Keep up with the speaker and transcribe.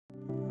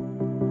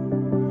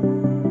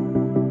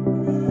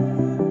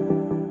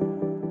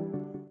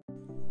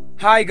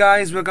Hi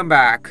guys, welcome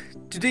back.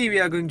 Today we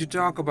are going to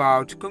talk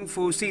about Kung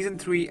Fu Season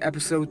 3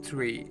 Episode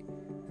 3.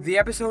 The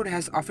episode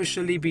has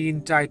officially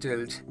been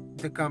titled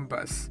The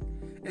Compass.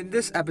 In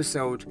this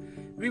episode,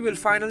 we will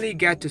finally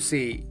get to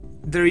see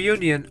the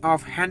reunion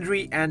of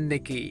Henry and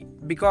Nikki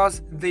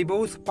because they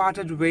both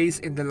parted ways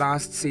in the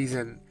last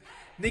season.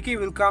 Nikki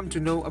will come to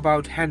know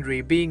about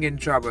Henry being in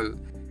trouble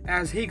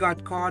as he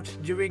got caught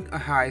during a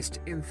heist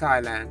in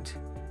Thailand.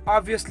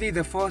 Obviously,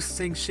 the first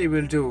thing she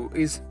will do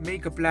is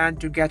make a plan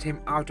to get him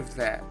out of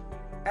there.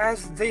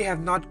 As they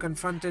have not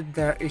confronted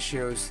their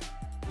issues,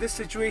 this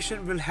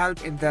situation will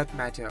help in that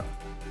matter.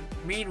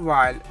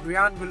 Meanwhile,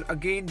 Ryan will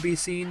again be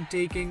seen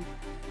taking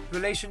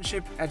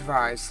relationship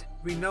advice.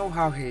 We know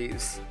how he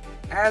is.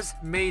 As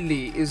Mei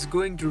Li is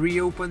going to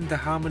reopen the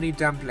Harmony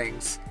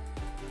Dumplings,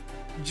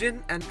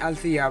 Jin and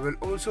Althea will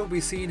also be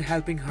seen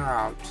helping her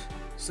out.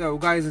 So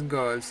guys and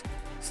girls,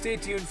 stay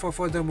tuned for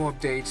further more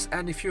updates,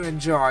 and if you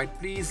enjoyed,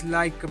 please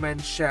like,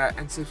 comment, share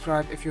and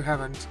subscribe if you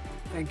haven't.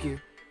 Thank you.